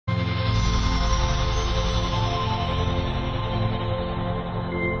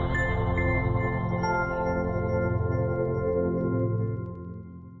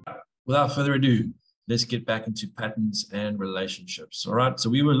without further ado, let's get back into patterns and relationships. All right. So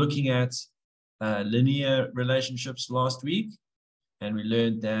we were looking at linear relationships last week, and we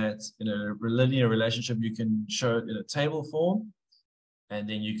learned that in a linear relationship, you can show it in a table form, and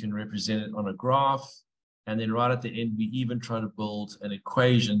then you can represent it on a graph. And then right at the end, we even try to build an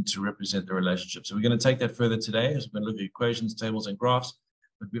equation to represent the relationship. So we're going to take that further today. So we're going to look at equations, tables, and graphs.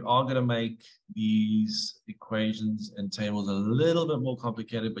 But we are going to make these equations and tables a little bit more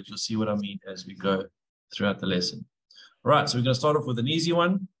complicated, but you'll see what I mean as we go throughout the lesson. All right, so we're going to start off with an easy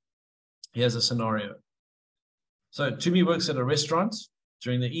one. Here's a scenario. So Tumi works at a restaurant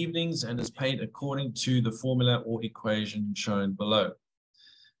during the evenings and is paid according to the formula or equation shown below.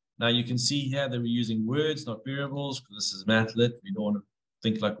 Now you can see here that we're using words, not variables, because this is math lit. We don't want to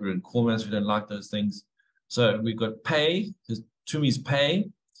think like we're in core maths. We don't like those things. So we've got pay, because Tumi's pay.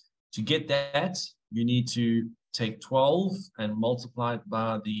 To get that, you need to take 12 and multiply it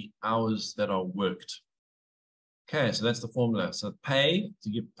by the hours that are worked. Okay, so that's the formula. So pay, to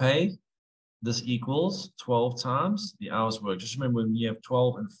get pay, this equals 12 times the hours worked. Just remember, when you have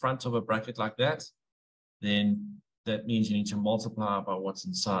 12 in front of a bracket like that, then that means you need to multiply by what's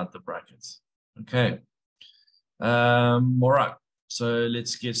inside the brackets. Okay. All right. So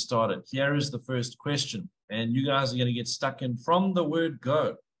let's get started. Here is the first question. And you guys are going to get stuck in from the word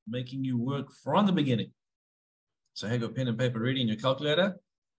go, making you work from the beginning. So have your pen and paper ready in your calculator.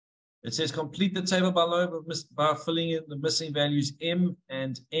 It says complete the table below by filling in the missing values M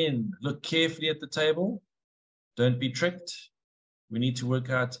and N. Look carefully at the table. Don't be tricked. We need to work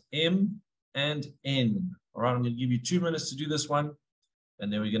out M and N. All right, I'm going to give you 2 minutes to do this one,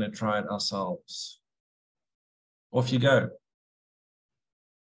 and then we're going to try it ourselves. Off you go.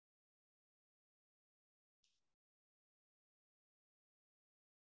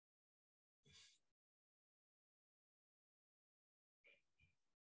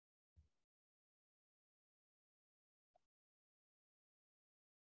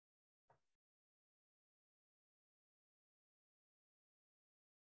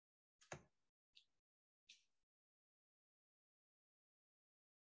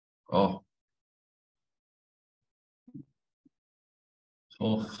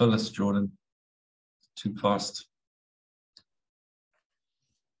 Oh, Phyllis, Jordan, too fast.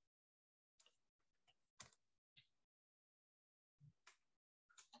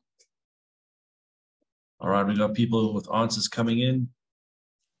 All right, we got people with answers coming in.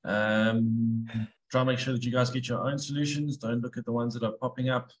 Try and make sure that you guys get your own solutions. Don't look at the ones that are popping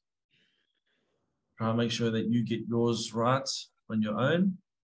up. Try and make sure that you get yours right on your own.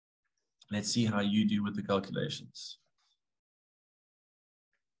 Let's see how you do with the calculations.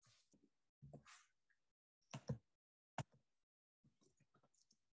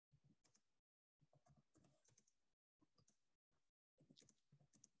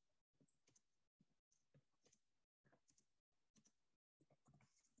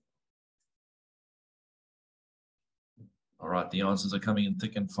 All right, the answers are coming in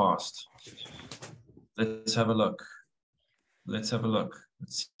thick and fast. Let's have a look. Let's have a look.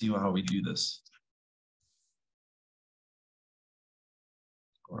 Let's see how we do this.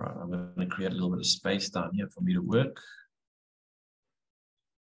 All right, I'm going to create a little bit of space down here for me to work.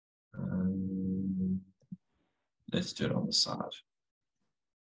 Let's do it on the side.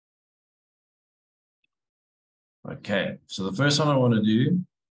 Okay, so the first one I want to do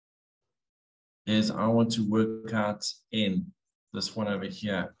is I want to work out N, this one over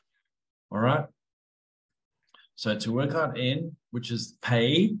here. All right. So to work out N, which is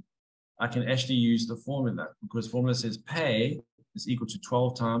pay, I can actually use the formula, because formula says pay is equal to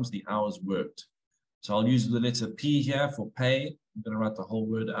 12 times the hours worked. So I'll use the letter P here for pay. I'm going to write the whole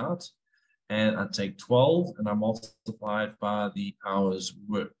word out. And I take 12 and I multiply it by the hours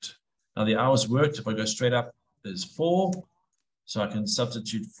worked. Now the hours worked, if I go straight up, is 4. So I can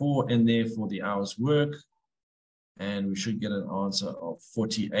substitute 4 in there for the hours work. And we should get an answer of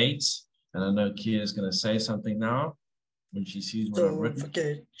 48. And I know Kia is going to say something now when she sees what I've written. Don't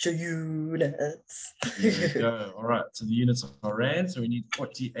forget your units. There we go. All right. So the units are rand. So we need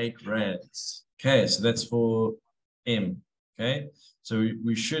 48 rands. Okay. So that's for M. Okay. So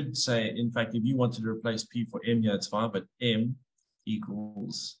we should say, in fact, if you wanted to replace P for M here, it's fine. But M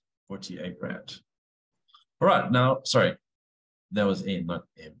equals 48 rand. All right. Now, sorry. That was N, not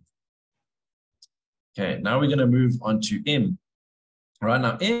M. Okay. Now we're going to move on to M. All right.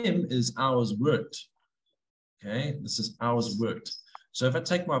 Now, M is hours worked. Okay, this is hours worked. So if I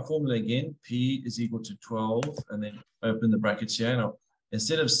take my formula again, P is equal to 12, and then open the brackets here. Now,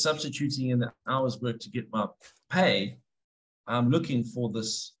 instead of substituting in the hours worked to get my pay, I'm looking for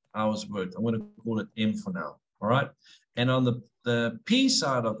this hours worked. I'm going to call it M for now. All right. And on the the P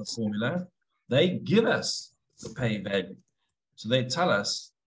side of the formula, they give us the pay value. So they tell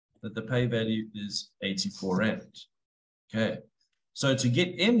us that the pay value is 84 Rand. Okay. So to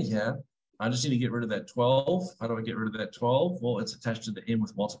get M here, I just need to get rid of that 12. How do I get rid of that 12? Well, it's attached to the M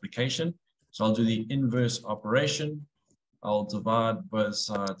with multiplication. So I'll do the inverse operation. I'll divide both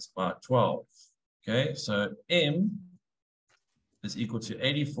sides by 12. Okay, so M is equal to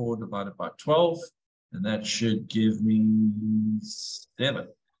 84 divided by 12, and that should give me 7,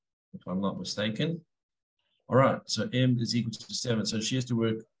 if I'm not mistaken. All right, so M is equal to 7. So she has to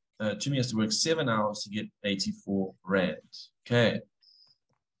work, Tumi has to work 7 hours to get 84 Rand. Okay.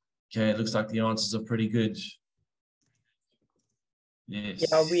 Okay, it looks like the answers are pretty good. Yes.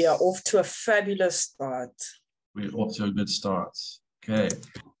 Yeah, we are off to a fabulous start. We're off to a good start. Okay.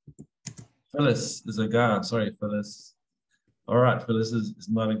 Phyllis is a guy. Sorry, Phyllis. All right, Phyllis is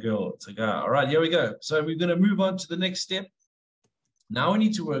not a girl. It's a guy. All right, here we go. So we're going to move on to the next step. Now we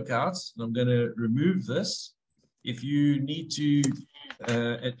need to work out, and I'm going to remove this. If you need to,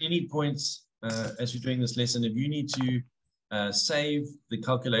 at any points as you're doing this lesson, if you need to save the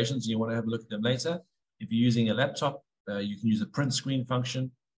calculations and you want to have a look at them later, if you're using a laptop, you can use the print screen function.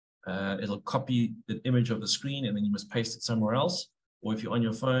 It'll copy the image of the screen and then you must paste it somewhere else. Or if you're on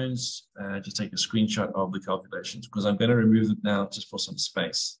your phones, just take a screenshot of the calculations, because I'm going to remove them now just for some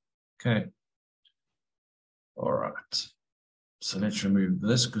space. Okay. All right. So let's remove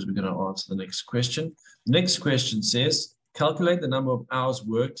this because we're going to answer the next question. Next question says, calculate the number of hours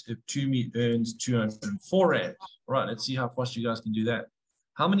worked if Tumi earns 204 Rand. All right, let's see how fast you guys can do that.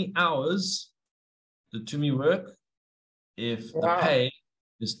 How many hours did Tumi work if the pay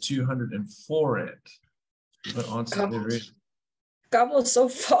is 204 Rand? You got answer there. That was so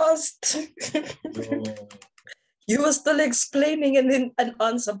fast. You were still explaining and then an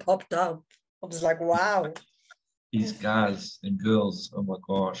answer popped up. I was like, wow. These guys and girls, oh my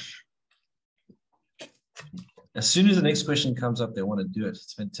gosh. As soon as the next question comes up, they want to do it.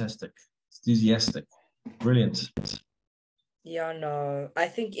 It's fantastic. It's enthusiastic. Brilliant. Yeah, no. I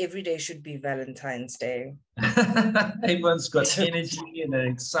think every day should be Valentine's Day. Everyone's got energy and they're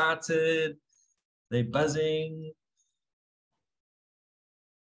excited. They're buzzing.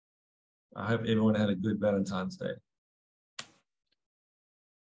 I hope everyone had a good Valentine's Day.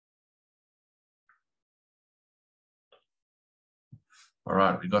 All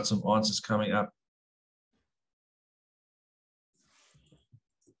right, we've got some answers coming up.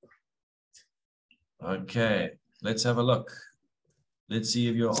 Okay, let's have a look. Let's see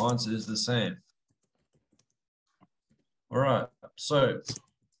if your answer is the same. All right, so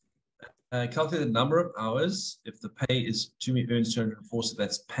calculate the number of hours if the pay is Tumi earns 204, so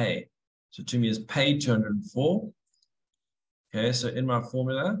that's pay. So Tumi is paid 204. Okay, so in my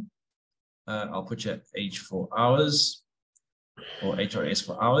formula, I'll put you at H for hours, or HRS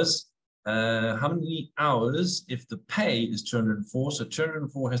for hours. How many hours if the pay is 204? So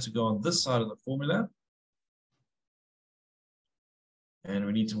 204 has to go on this side of the formula. And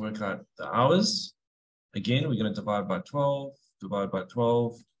we need to work out the hours. Again, we're going to divide by 12, divide by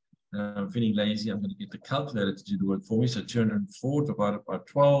 12. I'm feeling lazy. I'm going to get the calculator to do the work for me. So 204 divided by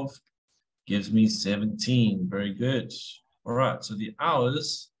 12 gives me 17. Very good. All right, so the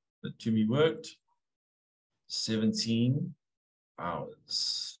hours that Tumi worked, 17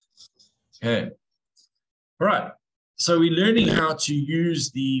 hours. Okay. All right. So we're learning how to use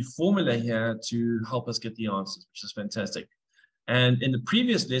the formula here to help us get the answers, which is fantastic. And in the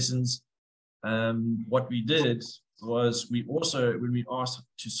previous lessons, what we did was we also, when we asked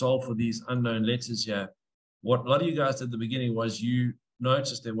to solve for these unknown letters here, what a lot of you guys did at the beginning was you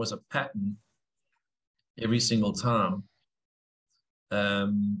noticed there was a pattern every single time,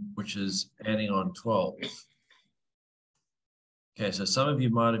 which is adding on 12. Okay, so some of you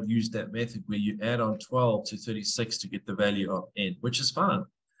might have used that method where you add on 12 to 36 to get the value of n, which is fine.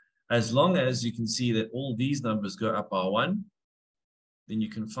 As long as you can see that all these numbers go up by 1, then you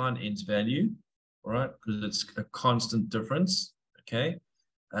can find n's value, all right, because it's a constant difference, okay?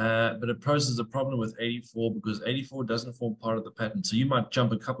 But it poses a problem with 84 because 84 doesn't form part of the pattern. So you might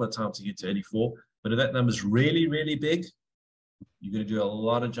jump a couple of times to get to 84, but if that number is really, really big, you're going to do a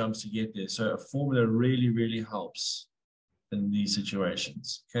lot of jumps to get there. So a formula really, really helps in these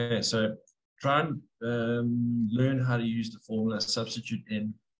situations. Okay, so try and learn how to use the formula, substitute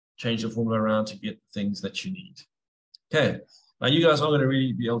in, change the formula around to get the things that you need. Okay, now you guys aren't going to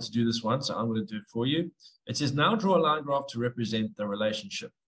really be able to do this one, so I'm going to do it for you. It says, now draw a line graph to represent the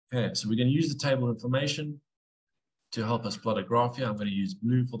relationship. Okay, so we're going to use the table of information to help us plot a graph here. I'm going to use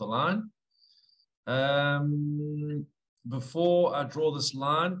blue for the line. Before I draw this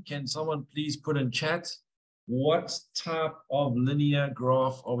line, can someone please put in chat what type of linear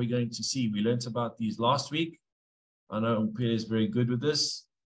graph are we going to see? We learned about these last week. I know Peter is very good with this.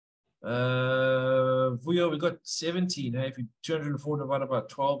 Vuyo, we got 17. Hey, if you 204 divided by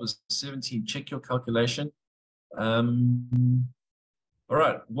 12 is 17. Check your calculation. All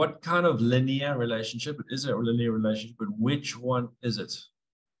right, what kind of linear relationship? It is a linear relationship, but which one is it?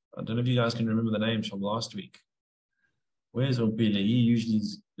 I don't know if you guys can remember the names from last week. Where's Ompile? He usually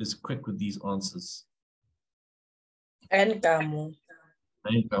is quick with these answers. And Gamo.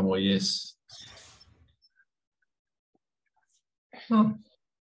 And Gamo, yes. Oh,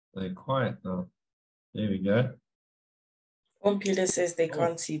 they're quiet now. There we go. Ompile says they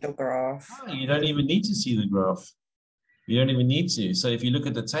can't see the graph. Oh, you don't even need to see the graph. You don't even need to. So if you look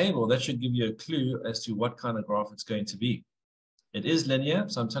at the table, that should give you a clue as to what kind of graph it's going to be. It is linear,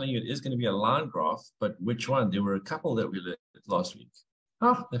 so I'm telling you it is going to be a line graph, but which one? There were a couple that we learned last week.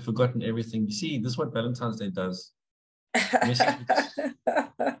 Oh, they've forgotten everything. You see, this is what Valentine's Day does.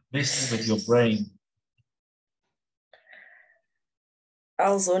 Messing with your brain.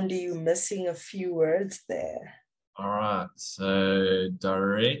 Alzondi, you missing a few words there. All right, so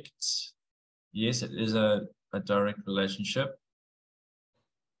direct. Yes, it is a direct relationship.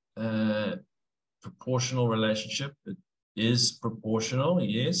 Proportional relationship. It is proportional,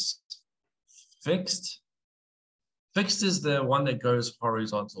 yes. Fixed. Fixed is the one that goes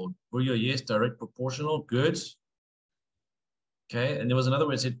horizontal. Yes, direct proportional, good. Okay, and there was another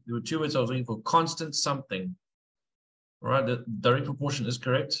word, there were two words I was looking for, constant something. All right, the direct proportion is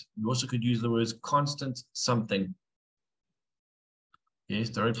correct. You also could use the words constant something. Yes,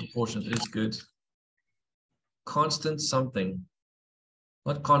 direct proportion is good. Constant something.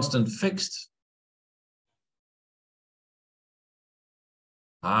 Not constant fixed.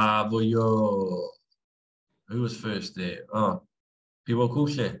 Ah, boyo. Who was first there? Oh,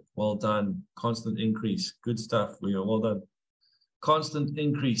 Piwakushe. Well done. Constant increase. Good stuff. Well done. Constant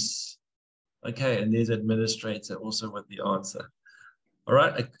increase. Okay, and there's administrator also with the answer. All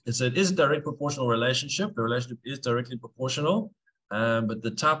right, so it is a direct proportional relationship. The relationship is directly proportional, but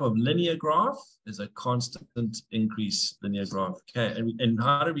the type of linear graph is a constant increase linear graph. Okay, and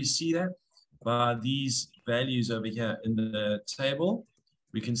how do we see that? By these values over here in the table,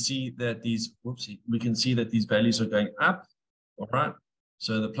 we can see that these, we can see that these values are going up. All right,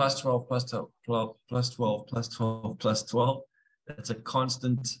 so the plus 12, plus 12, plus 12, plus 12, plus 12, that's a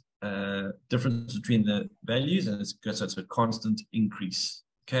constant difference between the values, and so it's a constant increase.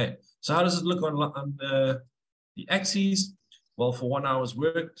 Okay, so how does it look on the axes? Well, for 1 hour's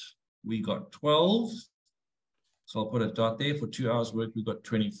worked, we got 12. So I'll put a dot there. For 2 hours work, we got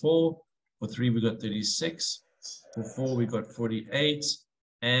 24. For 3, we got 36. For 4, we got 48.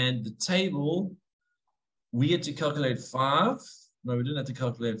 And the table, we had to calculate 5. No, we didn't have to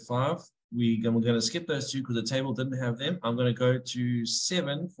calculate 5. We're going to skip those 2 because the table didn't have them. I'm going to go to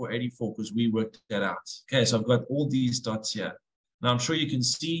 7 for 84 because we worked that out. Okay, so I've got all these dots here. Now I'm sure you can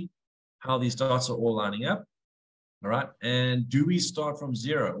see how these dots are all lining up. All right, and do we start from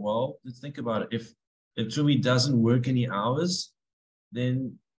 0? Well, let's think about it. If Tumi doesn't work any hours,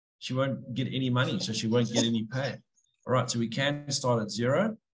 then she won't get any money, so she won't get any pay. All right, so we can start at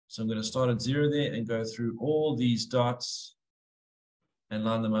 0. So I'm going to start at 0 there and go through all these dots and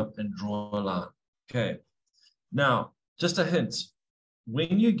line them up and draw a line. Okay, now just a hint.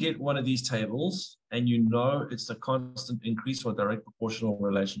 When you get one of these tables and you know it's the constant increase or direct proportional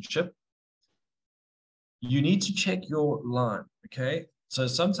relationship, you need to check your line, okay? So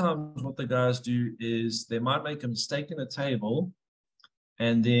sometimes what the guys do is they might make a mistake in a table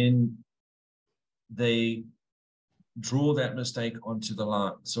and then they draw that mistake onto the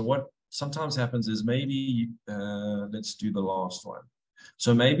line. So what sometimes happens is maybe, let's do the last one.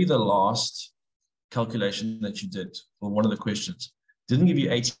 So maybe the last calculation that you did for one of the questions didn't give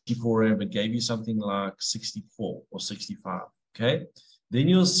you 84 Rand, but gave you something like 64 or 65, okay? Then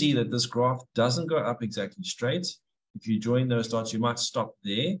you'll see that this graph doesn't go up exactly straight. If you join those dots, you might stop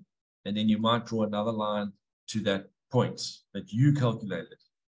there, and then you might draw another line to that point that you calculated,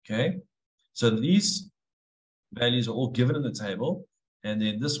 okay? So these values are all given in the table, and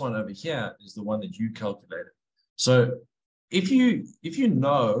then this one over here is the one that you calculated. So if you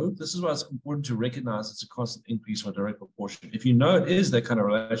know, this is why it's important to recognize it's a constant increase or direct proportion. If you know it is that kind of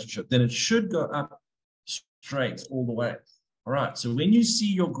relationship, then it should go up straight all the way. All right, so when you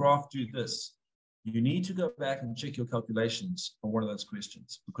see your graph do this, you need to go back and check your calculations on one of those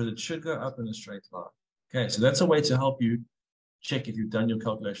questions because it should go up in a straight line. Okay, so that's a way to help you check if you've done your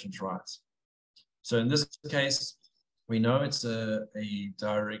calculations right. So in this case, we know it's a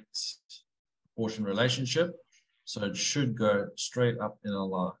direct proportion relationship. So it should go straight up in a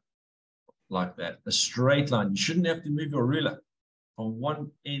line. like that. A straight line. You shouldn't have to move your ruler. From one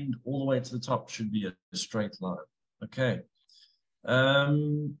end all the way to the top should be a straight line. Okay. All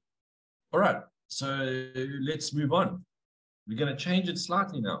right. So let's move on. We're going to change it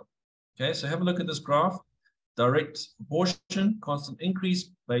slightly now. Okay. So have a look at this graph. Direct proportion, constant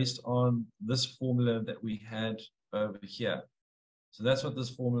increase based on this formula that we had over here. So that's what this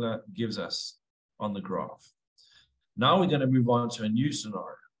formula gives us on the graph. Now we're going to move on to a new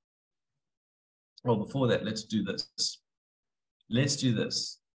scenario. Well, before that, let's do this. Let's do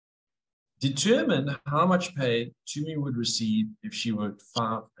this. Determine how much pay Tumi would receive if she worked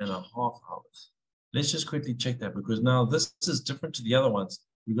 5.5 hours. Let's just quickly check that, because now this is different to the other ones.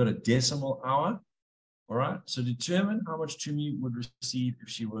 We've got a decimal hour. All right. So determine how much Tumi would receive if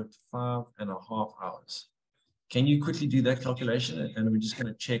she worked 5.5 hours. Can you quickly do that calculation? And we're just going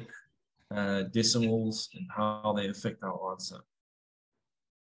to check decimals and how they affect our answer.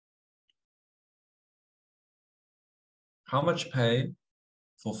 How much pay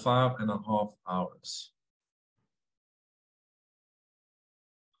for 5.5 hours?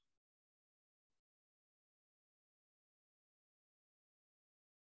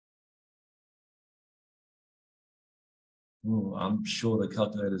 Ooh, I'm sure the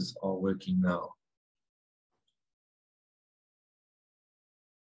calculators are working now.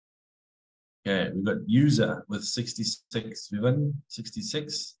 Okay, we've got user with 66. Vivian,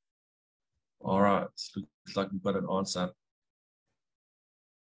 66. All right, looks like we've got an answer.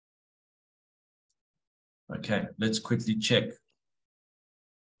 Okay, let's quickly check.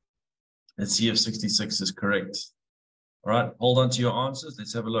 Let's see if 66 is correct. All right, hold on to your answers.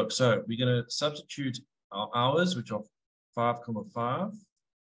 Let's have a look. So we're going to substitute our hours, which are 5.5,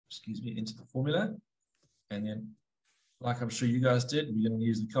 excuse me, into the formula. And then, like I'm sure you guys did, we're going to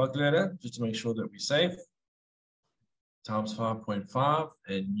use the calculator just to make sure that we're safe. Times 5.5.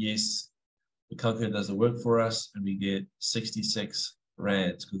 And yes, the calculator does the work for us, and we get 66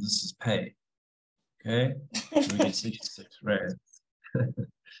 rands, because this is pay. Okay, so we get 66 rands.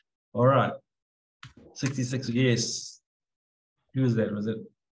 All right, 66, yes. Who was that? Was it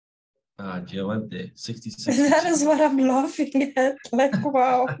Giovante? 66. That is what I'm laughing at. Like,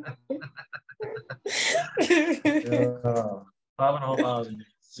 wow. 5.5 hours and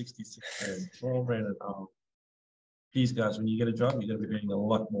 66 rands. 12 rand an hour. Please, guys, when you get a job, you're going to be doing a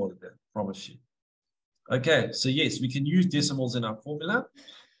lot more than that. Promise you. Okay, so yes, we can use decimals in our formula.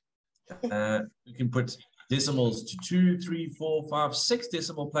 We can put decimals to 2, 3, 4, 5, 6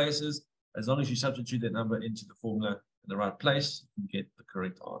 decimal places. As long as you substitute that number into the formula in the right place, you can get the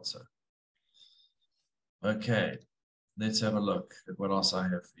correct answer. Okay, let's have a look at what else I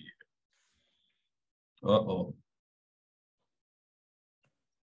have for you. Uh-oh.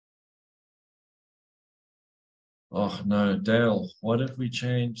 Oh, no, Dale, what if we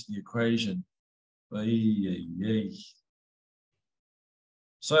change the equation?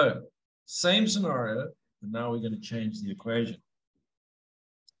 So, same scenario, but now we're going to change the equation.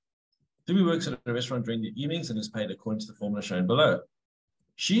 Tumi works at a restaurant during the evenings and is paid according to the formula shown below.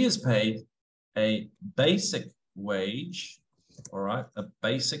 She is paid a basic wage, all right, a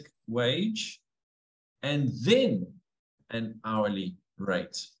basic wage, and then an hourly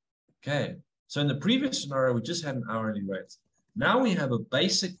rate. Okay, so in the previous scenario, we just had an hourly rate. Now we have a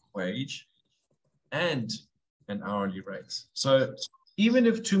basic wage and an hourly rate. So even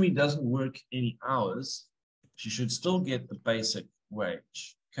if Tumi doesn't work any hours, she should still get the basic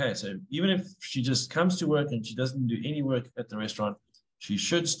wage. Okay, so even if she just comes to work and she doesn't do any work at the restaurant, she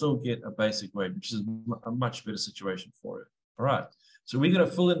should still get a basic wage, which is a much better situation for her. All right, so we're going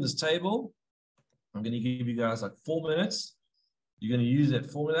to fill in this table. I'm going to give you guys like 4 minutes. You're going to use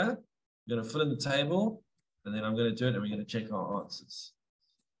that formula. You're going to fill in the table, and then I'm going to do it, and we're going to check our answers.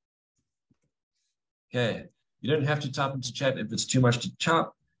 Okay, you don't have to type into chat if it's too much to type,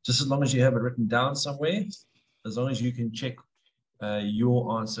 just as long as you have it written down somewhere, as long as you can check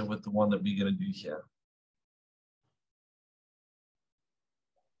your answer with the one that we're going to do here.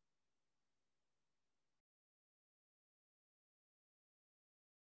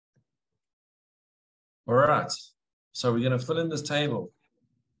 All right, so we're going to fill in this table.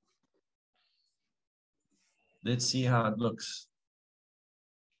 Let's see how it looks.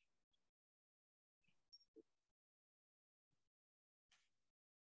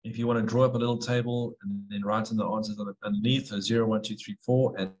 If you want to draw up a little table and then write in the answers underneath, so 0, 1, 2, 3,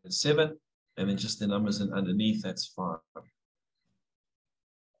 4, and 7, and then just the numbers in underneath, that's fine.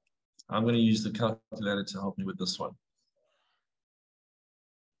 I'm going to use the calculator to help me with this one.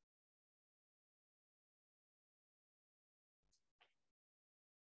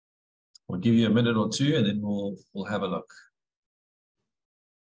 We'll give you a minute or two, and then we'll have a look.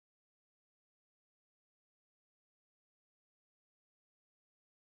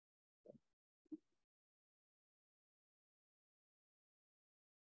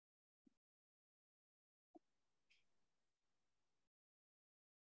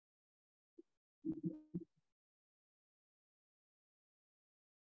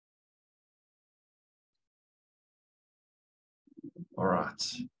 All right.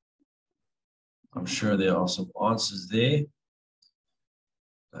 I'm sure there are some answers there.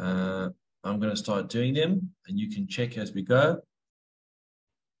 I'm going to start doing them, and you can check as we go.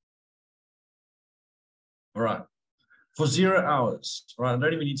 All right. For 0 hours, all right, I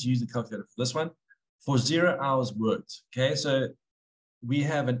don't even need to use the calculator for this one. For 0 hours worked, okay? So we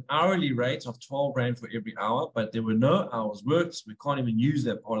have an hourly rate of 12 Rand for every hour, but there were no hours worked. So we can't even use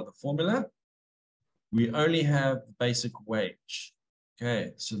that part of the formula. We only have basic wage.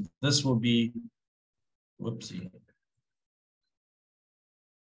 Okay, so this will be, whoopsie.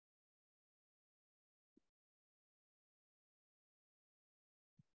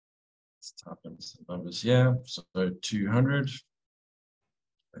 Let's type in some numbers here. So 200.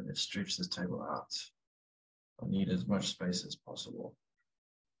 And let's stretch this table out. I need as much space as possible.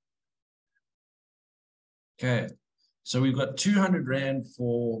 Okay, so we've got 200 Rand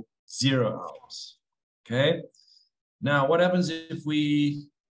for 0 hours. Okay, now what happens if we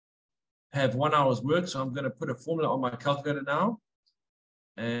have 1 hour's work? So I'm going to put a formula on my calculator now.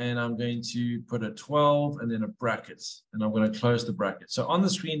 And I'm going to put a 12 and then a bracket. And I'm going to close the bracket. So on the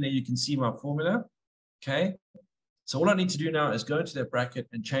screen there, you can see my formula. Okay, so all I need to do now is go into that bracket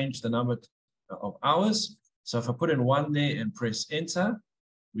and change the number of hours. So if I put in 1 there and press enter,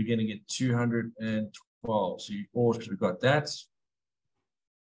 we're going to get 212. So you all should have got that.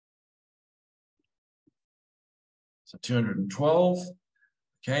 So 212.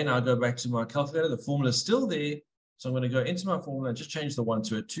 Okay, now I go back to my calculator. The formula is still there. So I'm going to go into my formula and just change the 1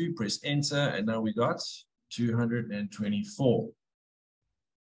 to a 2, press enter, and now we got 224.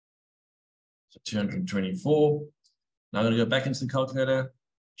 So 224. Now I'm going to go back into the calculator,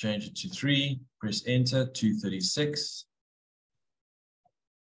 change it to 3, press enter, 236.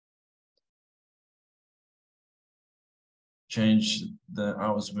 Change the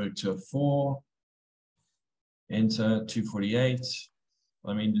hours worked to a 4, enter, 248.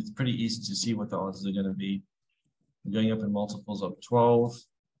 I mean, it's pretty easy to see what the answers are going to be. We're going up in multiples of 12.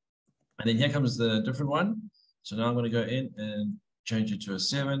 And then here comes the different one. So now I'm going to go in and change it to a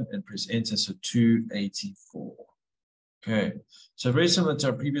 7 and press enter. So 284. Okay. So very similar to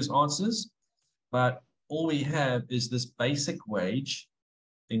our previous answers, but all we have is this basic wage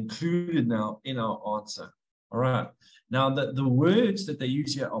included now in our answer. All right. Now the words that they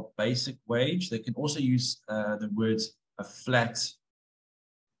use here are basic wage. They can also use the words a flat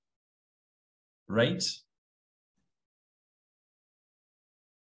rate.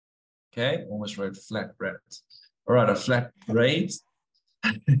 Okay, almost wrote flat rate. All right, a flat rate.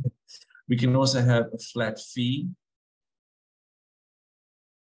 We can also have a flat fee.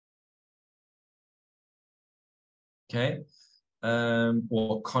 Okay,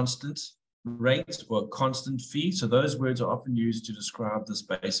 or constant rate or constant fee. So those words are often used to describe this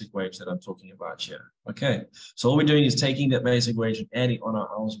basic wage that I'm talking about here. Okay, so all we're doing is taking that basic wage and adding on our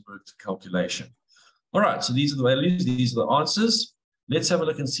hours worked calculation. All right, so these are the values, these are the answers. Let's have a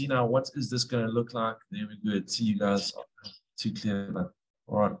look and see now, what is this going to look like? There we go. See you guys. Too clear.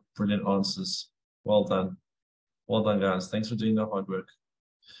 All right, brilliant answers. Well done. Well done, guys. Thanks for doing the hard work.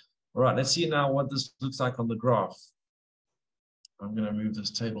 All right, let's see now what this looks like on the graph. I'm going to move this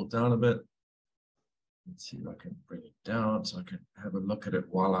table down a bit. Let's see if I can bring it down so I can have a look at it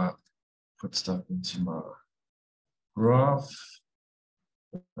while I put stuff into my graph.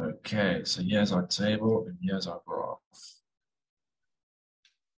 Okay, so here's our table and here's our graph.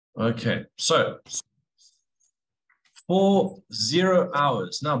 Okay, so for 0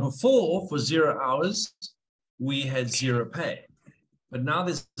 hours. Now, before, for 0 hours, we had 0 pay. But now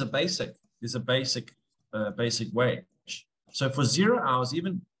there's a basic wage. So for 0 hours,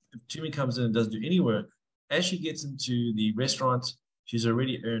 even if Tumi comes in and doesn't do any work, as she gets into the restaurant, she's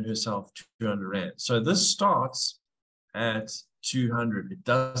already earned herself 200 Rand. So this starts at 200. It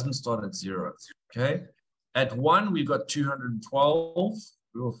doesn't start at 0. Okay. At 1, we've got 212.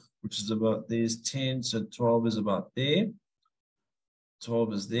 Which is about, there's 10, so 12 is about there.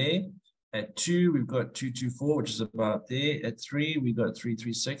 12 is there. At 2, we've got 224, which is about there. At 3, we've got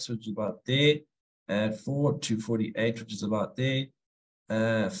 336, which is about there. At 4, 248, which is about there.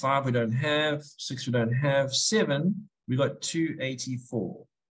 5, we don't have. 6, we don't have. 7, we got 284.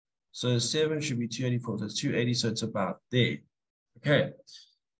 So 7 should be 284. So it's 280, so it's about there. Okay.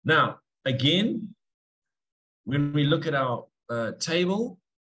 Now, again, when we look at our table,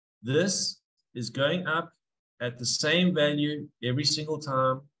 this is going up at the same value every single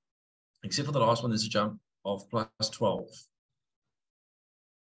time, except for the last one, there's a jump of plus 12.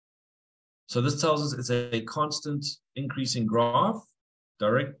 So this tells us it's a constant increasing graph,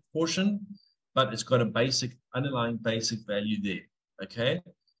 direct portion, but it's got a basic, underlying basic value there, okay?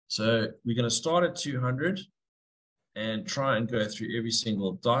 So we're going to start at 200, and try and go through every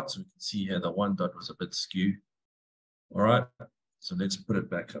single dot. So we can see here the one dot was a bit skew. All right, so let's put it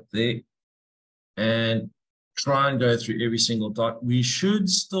back up there and try and go through every single dot. We should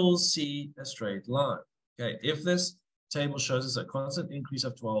still see a straight line. Okay, if this table shows us a constant increase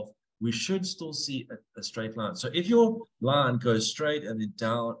of 12, we should still see a straight line. So if your line goes straight and then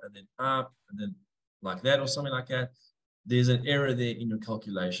down and then up and then like that or something like that, there's an error there in your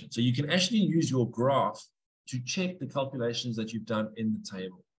calculation. So you can actually use your graph to check the calculations that you've done in the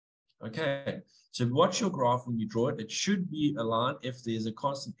table. Okay, so watch your graph when you draw it. It should be a line if there's a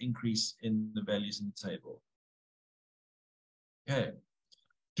constant increase in the values in the table. Okay,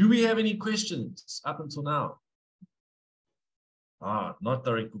 do we have any questions up until now? Not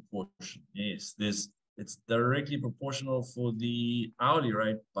direct proportion. Yes, it's directly proportional for the hourly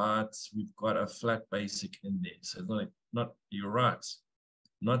rate, but we've got a flat basic in there. So it's not you're right,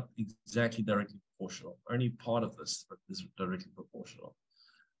 not exactly directly proportional. Only part of this, but is directly proportional.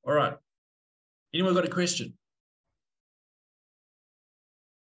 All right. Anyone got a question?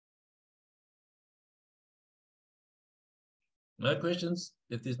 No questions?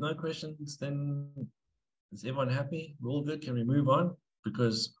 If there's no questions, then is everyone happy? We're all good? Can we move on?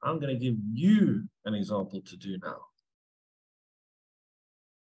 Because I'm going to give you an example to do now.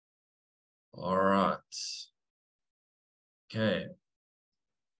 All right. Okay.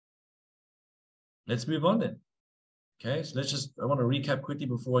 Let's move on then. Okay, so I want to recap quickly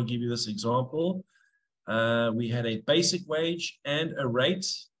before I give you this example. We had a basic wage and a rate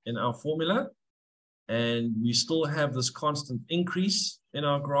in our formula, and we still have this constant increase in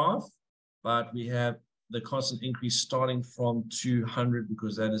our graph, but we have the constant increase starting from 200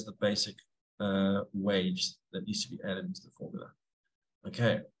 because that is the basic wage that needs to be added into the formula.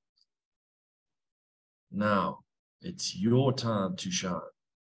 Okay. Now, it's your time to shine.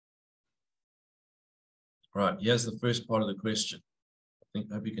 Right, here's the first part of the question. I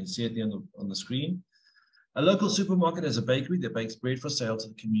hope you can see it there on the screen. A local supermarket has a bakery that bakes bread for sale to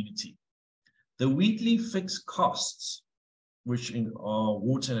the community. The weekly fixed costs, which are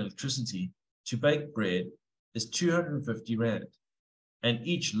water and electricity, to bake bread is 250 Rand, and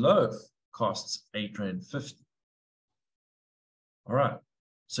each loaf costs 8.50 Rand. All right,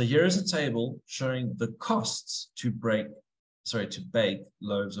 so here is a table showing the costs to bake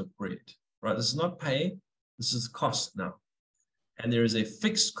loaves of bread. Right, this is not pay. This is cost now. And there is a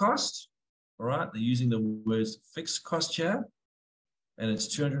fixed cost. All right, they're using the words fixed cost here. And it's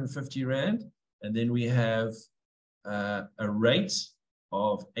 250 Rand. And then we have a rate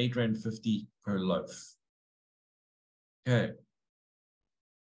of 8.50 Rand per loaf. Okay.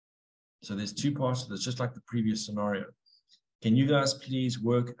 So there's two parts to this, just like the previous scenario. Can you guys please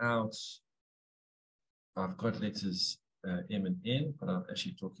work out? I've got letters M and N, but I'm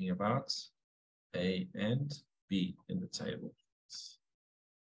actually talking about A and B in the table.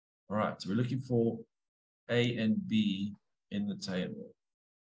 All right, so we're looking for A and B in the table.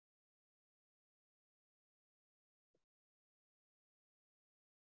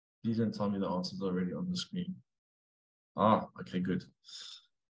 Please don't tell me the answers are already on the screen. Okay, good.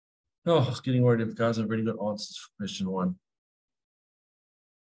 Oh, I was getting worried if guys have already got answers for question 1.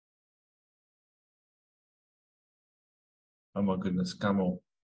 Oh my goodness, come on.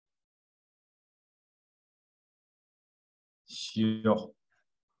 Sure.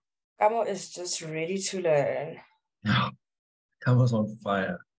 Kamo is just ready to learn. Yeah, Kamo's on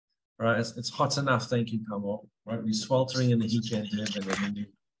fire. Right, it's hot enough. Thank you, Kamo. Right, we're sweltering in the heat here in Durban, and then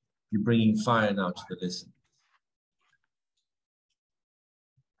you're bringing fire now to the lesson.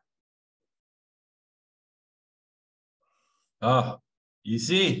 You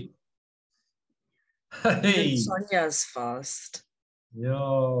see? Hey. Sonia's fast.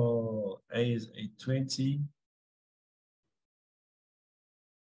 Yo, A is 820.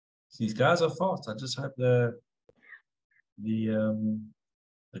 These guys are fast. I just hope the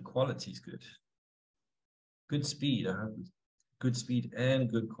quality is good. Good speed. I hope good speed and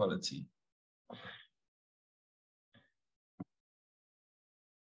good quality.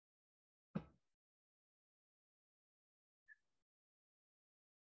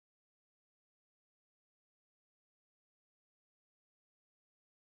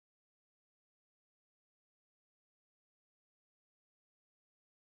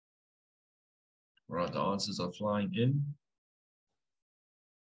 Right, the answers are flying in.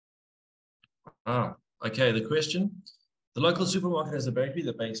 Okay, the question. The local supermarket has a bakery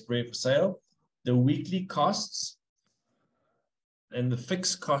that bakes bread for sale. The weekly costs and the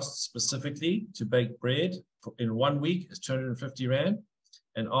fixed costs specifically to bake bread in 1 week is 250 Rand.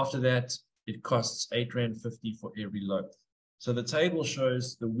 And after that, it costs 8.50 Rand for every loaf. So the table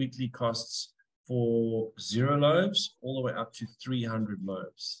shows the weekly costs for 0 loaves all the way up to 300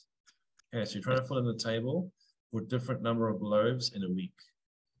 loaves. Okay, so you're trying to fill in the table for different number of loaves in a week.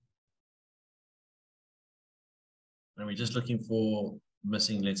 And we're just looking for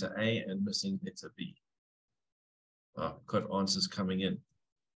missing letter A and missing letter B. Oh, got answers coming in.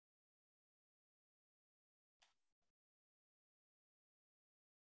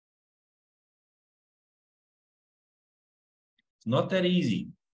 It's not that easy.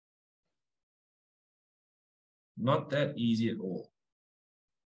 Not that easy at all.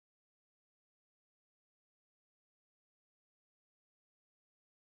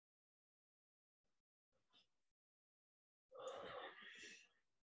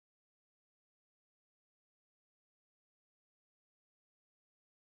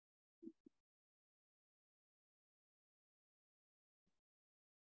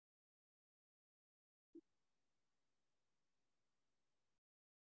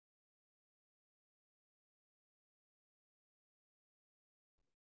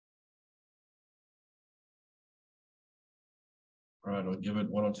 All right, we'll give it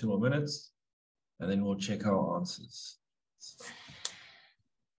 1 or 2 more minutes, and then we'll check our answers.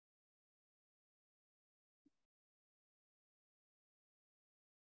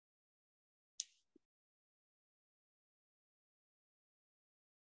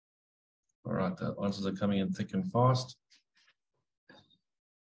 All right, the answers are coming in thick and fast.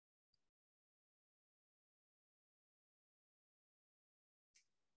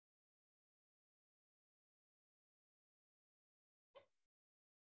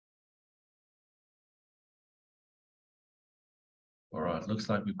 All right, looks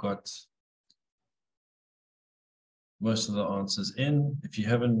like we've got most of the answers in. If you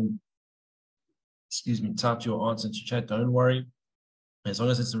haven't, typed your answer into chat, don't worry. As long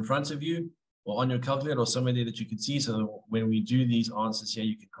as it's in front of you or on your calculator or somewhere there that you can see, so that when we do these answers here,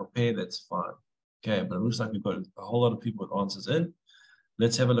 you can compare, that's fine. Okay, but it looks like we've got a whole lot of people with answers in.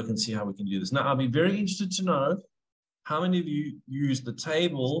 Let's have a look and see how we can do this. Now, I'll be very interested to know how many of you used the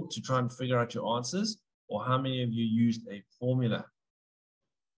table to try and figure out your answers, or how many of you used a formula.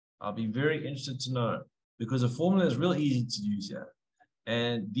 I'll be very interested to know, because a formula is real easy to use here.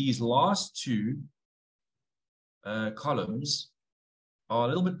 And these last two columns are a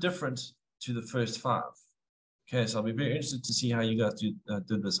little bit different to the first 5. Okay, so I'll be very interested to see how you guys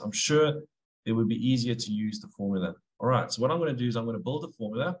did this. I'm sure it would be easier to use the formula. All right, so what I'm going to do is I'm going to build a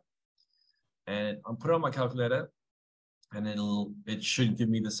formula, and I'll put it on my calculator, and it should give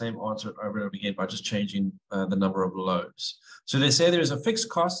me the same answer over and over again by just changing the number of loaves. So they say there is a fixed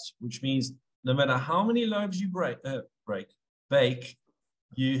cost, which means no matter how many loaves you bake,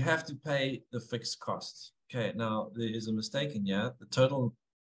 you have to pay the fixed cost. Okay, now there is a mistake in here. The total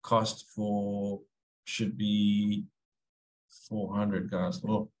cost should be 400, guys.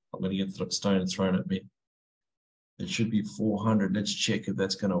 Oh, I'm going to get stone thrown at me. It should be 400. Let's check if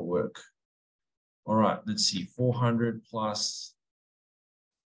that's going to work. All right, let's see. 400 plus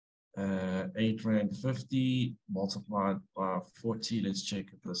 8 Rand 50 multiplied by 40. Let's check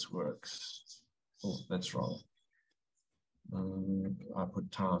if this works. Oh, that's wrong. I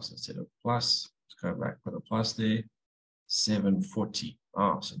put times instead of plus. Let's go back, put a plus there. 740.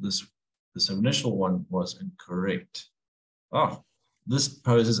 So this initial one was incorrect. This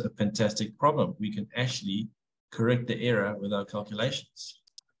poses a fantastic problem. We can actually correct the error with our calculations.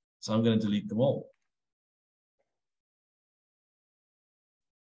 So I'm going to delete them all.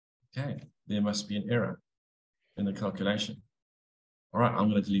 Okay, there must be an error in the calculation. All right, I'm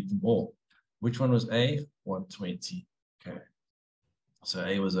going to delete them all. Which one was A? 120. Okay, so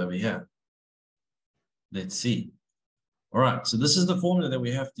A was over here. Let's see. All right, so this is the formula that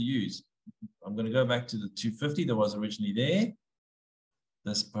we have to use. I'm going to go back to the 250 that was originally there.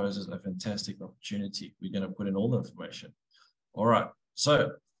 This poses a fantastic opportunity. We're going to put in all the information. All right,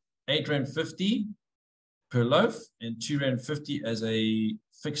 so 8 Rand 50 per loaf and 2 Rand 50 as a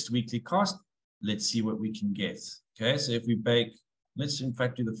fixed weekly cost. Let's see what we can get. Okay, so if we bake, let's in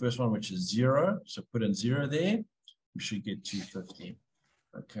fact do the first one, which is 0. So put in 0 there. We should get 250.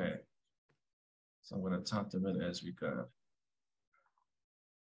 Okay, so I'm going to type them in as we go.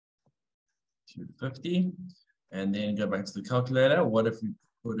 250, and then go back to the calculator. What if we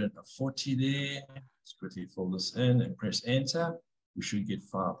put in a 40 there? Let's quickly fill this in and press enter. We should get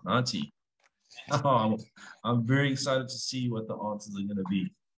 590. I'm very excited to see what the answers are going to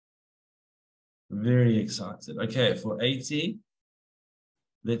be. Very excited. Okay, for 80,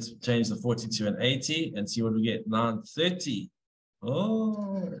 let's change the 40 to an 80 and see what we get. 930.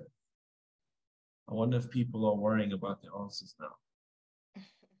 Oh, I wonder if people are worrying about the answers now.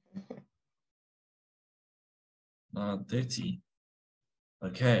 930.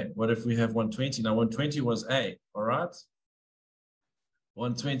 Okay, what if we have 120? Now 120 was A, all right?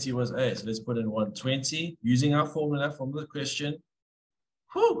 120 was A, so let's put in 120 using our formula from the question.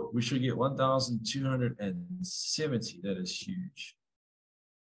 Whew, we should get 1,270. That is huge.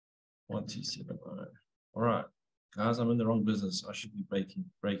 1270. All right, guys, I'm in the wrong business. I should be baking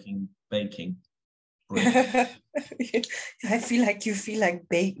bread. I feel like you feel like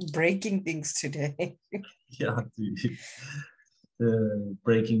breaking things today. Yeah, I do.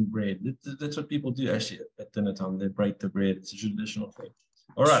 Breaking bread. That's what people do actually at dinner time. They break the bread. It's a traditional thing.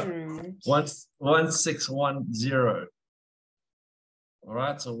 All right. True. 1610. All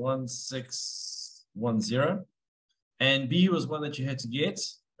right, so 1610. And B was one that you had to get.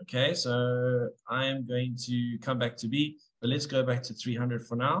 Okay, so I am going to come back to B, but let's go back to 300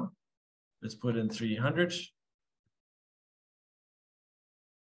 for now. Let's put in 300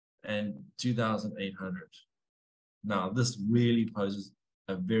 and 2,800. Now, this really poses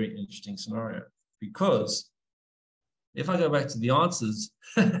a very interesting scenario because if I go back to the answers,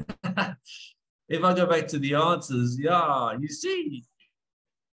 yeah, you see,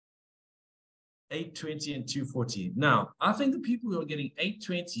 820 and 240. Now, I think the people who are getting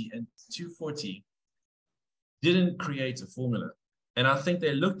 820 and 240 didn't create a formula. And I think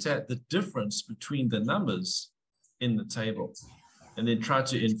they looked at the difference between the numbers in the table and then tried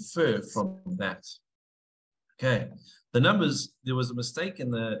to infer from that. Okay, the numbers, there was a mistake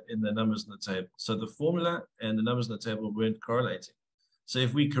in the numbers in the table. So the formula and the numbers in the table weren't correlating. So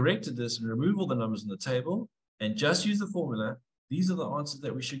if we corrected this and remove all the numbers in the table and just use the formula, these are the answers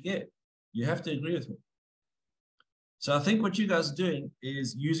that we should get. You have to agree with me. So I think what you guys are doing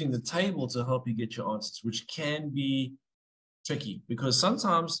is using the table to help you get your answers, which can be tricky because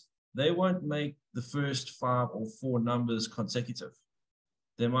sometimes they won't make the first 5 or 4 numbers consecutive.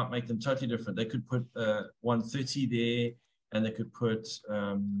 They might make them totally different. They could put 130 there, and they could put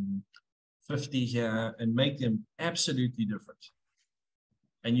 50 here and make them absolutely different.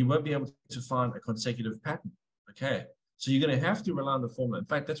 And you won't be able to find a consecutive pattern. Okay, so you're going to have to rely on the formula. In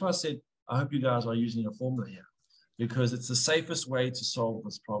fact, that's why I said, I hope you guys are using a formula here because it's the safest way to solve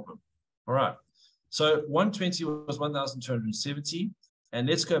this problem. All right, so 120 was 1,270. And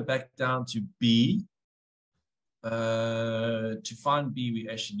let's go back down to B. To find B, we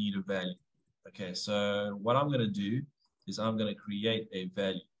actually need a value. Okay, so what I'm going to do is I'm going to create a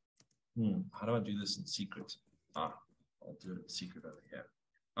value. How do I do this in secret? I'll do it in secret over here.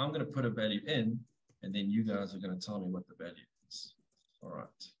 I'm going to put a value in, and then you guys are going to tell me what the value is. All right,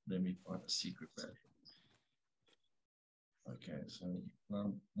 let me find a secret value. Okay, so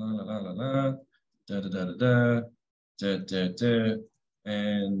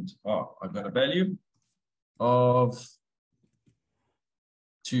and I've got a value of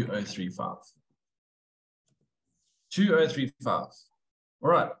 2035. 2035. All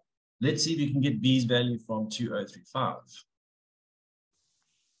right, let's see if you can get B's value from 2035.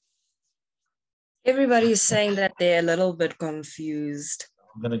 Everybody is saying that they're a little bit confused.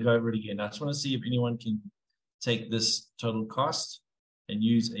 I'm going to go over it again. I just want to see if anyone can take this total cost and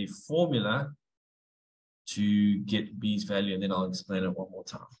use a formula to get B's value, and then I'll explain it one more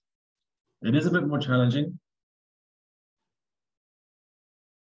time. It is a bit more challenging.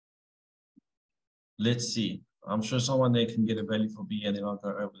 Let's see. I'm sure someone there can get a value for B, and then I'll go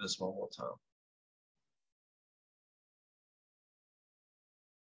over this one more time.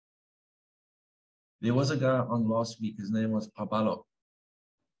 There was a guy on last week, his name was Pabalo.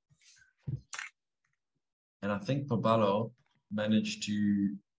 And I think Pabalo managed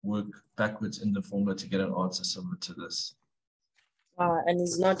to work backwards in the formula to get an answer similar to this. And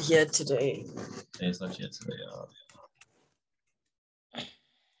he's not here today. Yeah, he's not here today.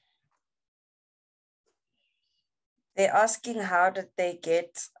 They're asking how did they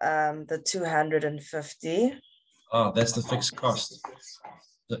get the 250? Oh, that's the fixed cost.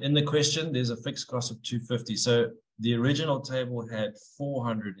 So in the question, there's a fixed cost of 250. So the original table had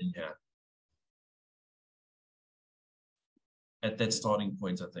 400 in here at that starting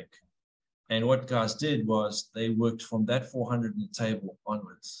point, I think. And what guys did was they worked from that 400 in the table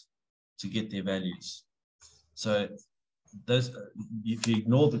onwards to get their values. So those, if you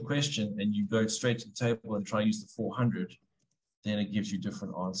ignore the question and you go straight to the table and try to use the 400, then it gives you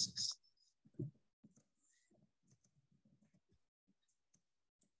different answers.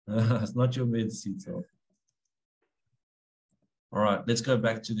 It's not your medicine, so. All right, let's go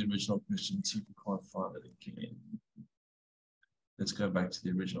back to the original question. See if we can't find it again. Let's go back to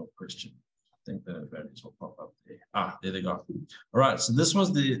the original question. I think the values will pop up there. There they go. All right, so this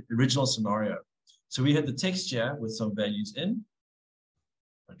was the original scenario. So we had the text here with some values in.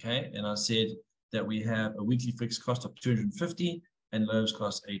 Okay, and I said that we have a weekly fixed cost of 250 and loaves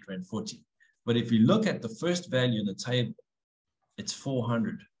cost 8 Rand 40. But if you look at the first value in the table, it's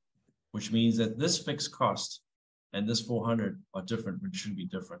 400, which means that this fixed cost and this 400 are different, which should be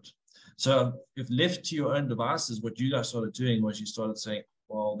different. So if left to your own devices, what you guys started doing was you started saying,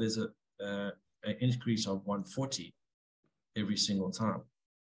 well, there's an increase of 140 every single time.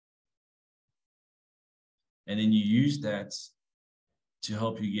 And then you use that to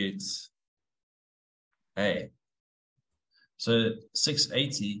help you get A. So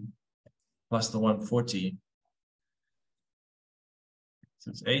 680 plus the 140,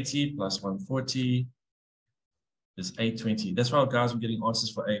 680 plus 140 is 820. That's why guys, we're getting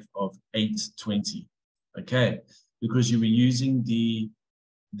answers for A of 820. Okay, because you were using the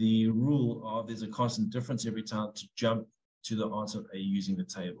rule of there's a constant difference every time to jump to the answer of A using the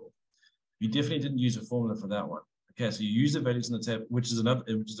table. You definitely didn't use a formula for that one. Okay, so you use the values in the table, which is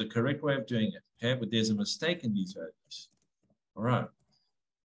the correct way of doing it. Okay, but there's a mistake in these values. All right.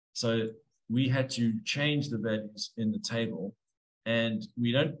 So we had to change the values in the table, and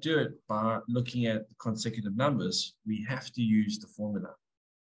we don't do it by looking at the consecutive numbers. We have to use the formula.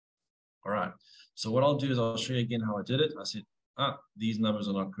 All right. So what I'll do is I'll show you again how I did it. I said, these numbers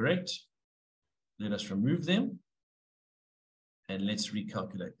are not correct. Let us remove them, and let's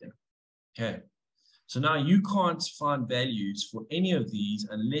recalculate them. Okay. So now you can't find values for any of these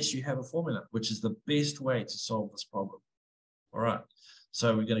unless you have a formula, which is the best way to solve this problem. All right.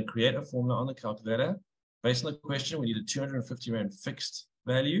 So we're going to create a formula on the calculator. Based on the question, we need a 250 Rand fixed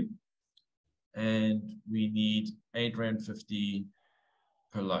value, and we need 8 Rand 50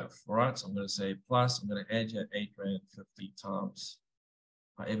 per loaf. All right. So I'm going to say plus, I'm going to add here 8 Rand 50 times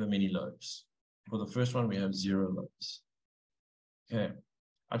however many loaves. For the first one, we have 0 loaves. Okay.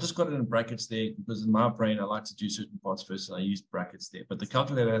 I just got it in brackets there because in my brain, I like to do certain parts first, and I used brackets there. But the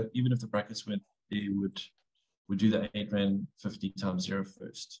calculator, even if the brackets weren't there, would do the 8 Rand 50 times 0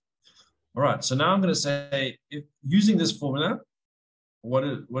 first. All right, so now I'm going to say, if using this formula, what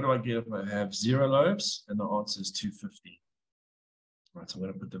do I get if I have 0 loaves? And the answer is 250. All right, so I'm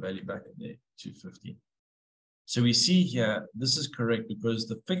going to put the value back in there, 250. So we see here, this is correct because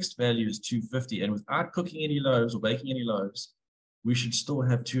the fixed value is 250. And without cooking any loaves or baking any loaves, we should still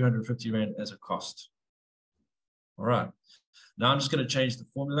have 250 Rand as a cost. All right. Now I'm just going to change the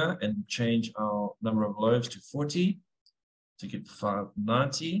formula and change our number of loaves to 40 to get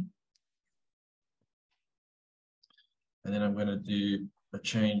 590. And then I'm going to do a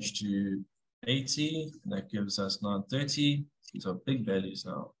change to 80, and that gives us 930. These are big values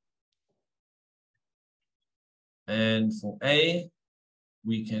now. And for A,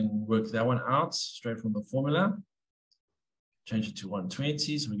 we can work that one out straight from the formula. Change it to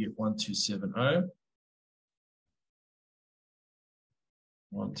 120, so we get 1270.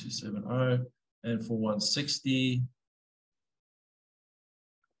 1270. And for 160,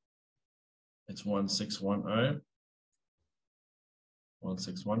 it's 1610.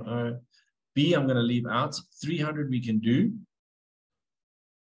 1610. B, I'm going to leave out. 300 we can do.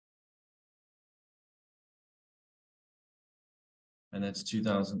 And that's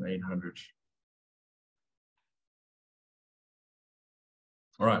 2,800.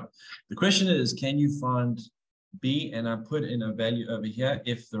 All right. The question is, can you find B? And I put in a value over here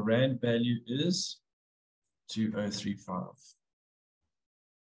if the Rand value is 2035.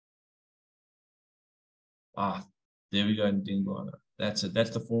 There we go in Dingwana. That's it. That's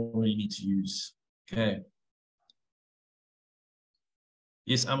the formula you need to use. Okay.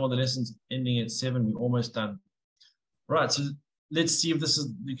 Yes, I'm on the lessons ending at 7. We're almost done. Right. So let's see if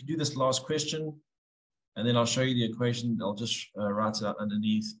we can do this last question, and then I'll show you the equation. I'll just write it out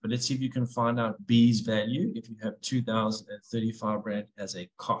underneath. But let's see if you can find out B's value if you have 2,035 Rand as a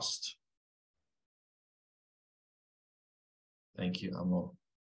cost. Thank you, Amor.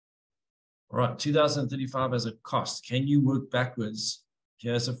 All right, 2,035 as a cost. Can you work backwards?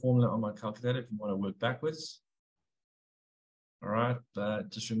 Here's a formula on my calculator if you want to work backwards. All right, but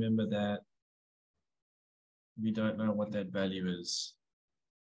just remember that we don't know what that value is.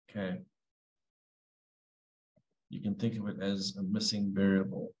 Okay. You can think of it as a missing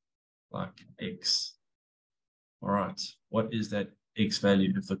variable, like X. All right, what is that X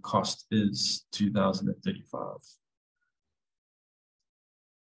value if the cost is 2,035?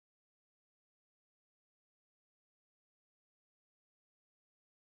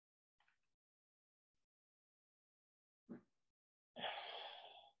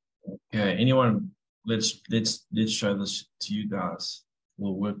 Okay, anyone, let's show this to you guys.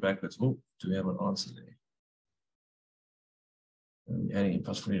 We'll work backwards. Oh, do we have an answer there? Adding a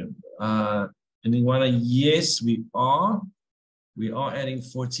plus 40. Anyone? Yes, we are. We are adding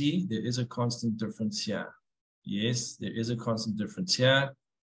 40. There is a constant difference here. Yes, there is a constant difference here.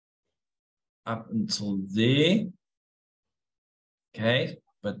 Up until there. Okay,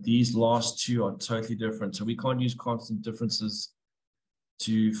 but these last two are totally different. So we can't use constant differences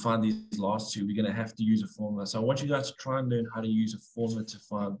to find these last two. We're going to have to use a formula. So I want you guys to try and learn how to use a formula to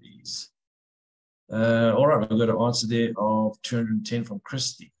find these. All right, we've got an answer there of 210 from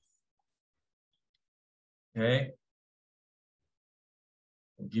Christy. Okay.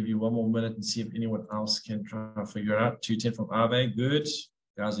 I'll give you one more minute and see if anyone else can try and figure it out. 210 from Ave. Good.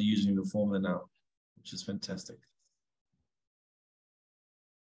 Guys are using the formula now, which is fantastic.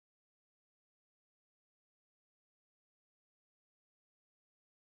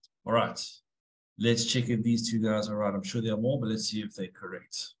 All right. Let's check if these two guys are right. I'm sure there are more, but let's see if they're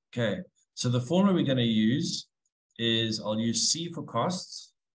correct. Okay. So the formula we're going to use is I'll use C for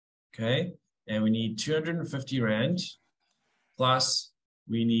costs. Okay. And we need 250 Rand plus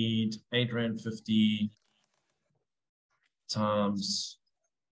we need 8 Rand 50 times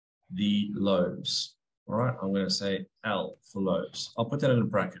the loaves. All right. I'm going to say L for loaves. I'll put that in a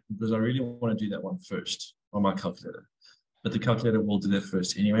bracket because I really want to do that one first on my calculator. But the calculator will do that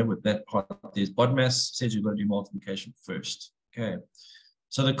first anyway. With that part, there's BODMAS says you've got to do multiplication first. Okay.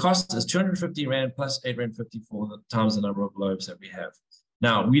 So the cost is 250 Rand plus 8 Rand 54 times the number of loaves that we have.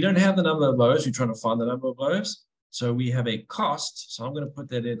 Now, we don't have the number of loaves. We're trying to find the number of loaves. So we have a cost. So I'm going to put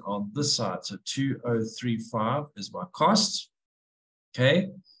that in on this side. So 2035 is my cost. Okay.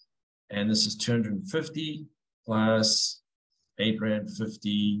 And this is 250 plus 8 Rand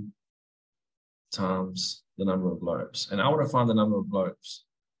 50 times the number of loaves. And I want to find the number of loaves.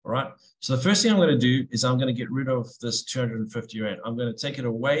 All right. So the first thing I'm going to do is I'm going to get rid of this 250 Rand. I'm going to take it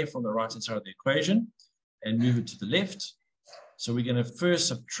away from the right-hand side of the equation and move it to the left. So we're going to first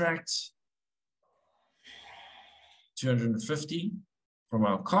subtract 250 from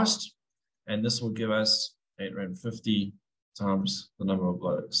our cost. And this will give us 8 Rand 50 times the number of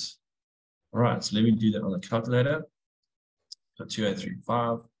loaves. All right. So let me do that on the calculator. So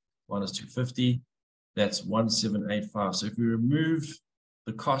 2035 minus 250. That's 1785. So if we remove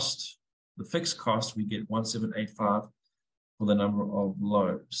the cost, the fixed cost, we get 1785 for the number of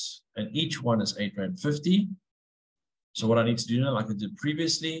loaves. And each one is 8 Rand 50. So what I need to do now, like I did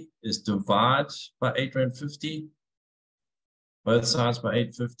previously, is divide by 8 Rand 50, both sides by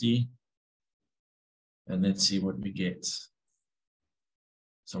 850, and let's see what we get.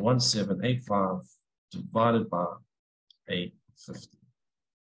 So 1785 divided by 850,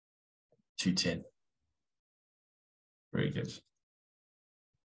 210. Very good.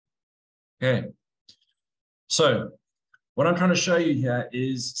 Okay. So what I'm trying to show you here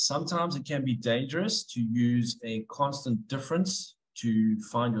is sometimes it can be dangerous to use a constant difference to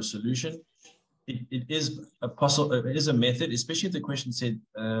find your solution. It is a method, especially if the question said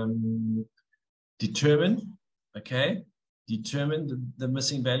determine, okay, determine the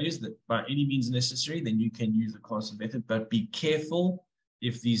missing values that by any means necessary, then you can use the constant method, but be careful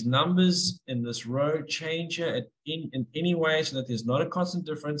if these numbers in this row change here in any way so that there's not a constant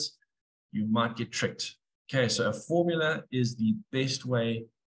difference, you might get tricked. Okay, so a formula is the best way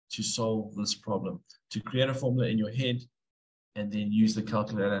to solve this problem. To create a formula in your head and then use the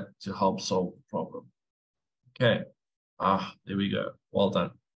calculator to help solve the problem. Okay, there we go. Well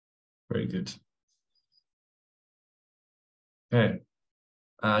done. Very good. Okay.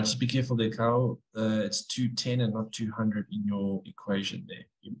 Just be careful there, Carl. It's 210 and not 200 in your equation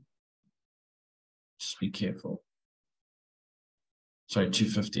there. Just be careful. Sorry,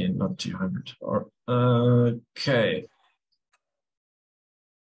 250 and not 200. Okay.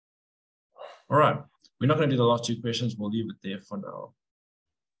 All right. We're not going to do the last two questions. We'll leave it there for now.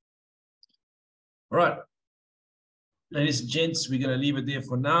 All right. Ladies and gents, we're going to leave it there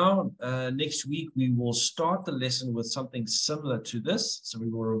for now. Next week, we will start the lesson with something similar to this. So we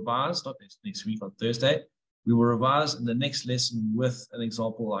will revise, not next week on Thursday, we will revise in the next lesson with an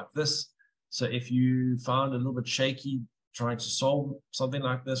example like this. So if you found a little bit shaky trying to solve something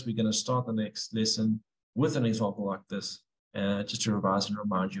like this, we're going to start the next lesson with an example like this, just to revise and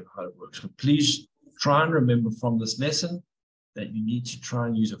remind you of how it works. So please try and remember from this lesson that you need to try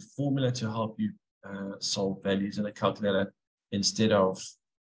and use a formula to help you solve values in a calculator instead of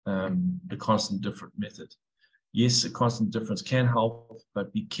the constant difference method. Yes, a constant difference can help,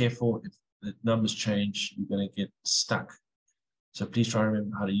 but be careful. If the numbers change, you're going to get stuck. So please try and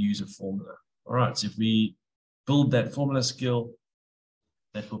remember how to use a formula. All right, so if we build that formula skill,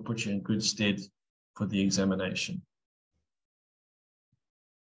 that will put you in good stead for the examination.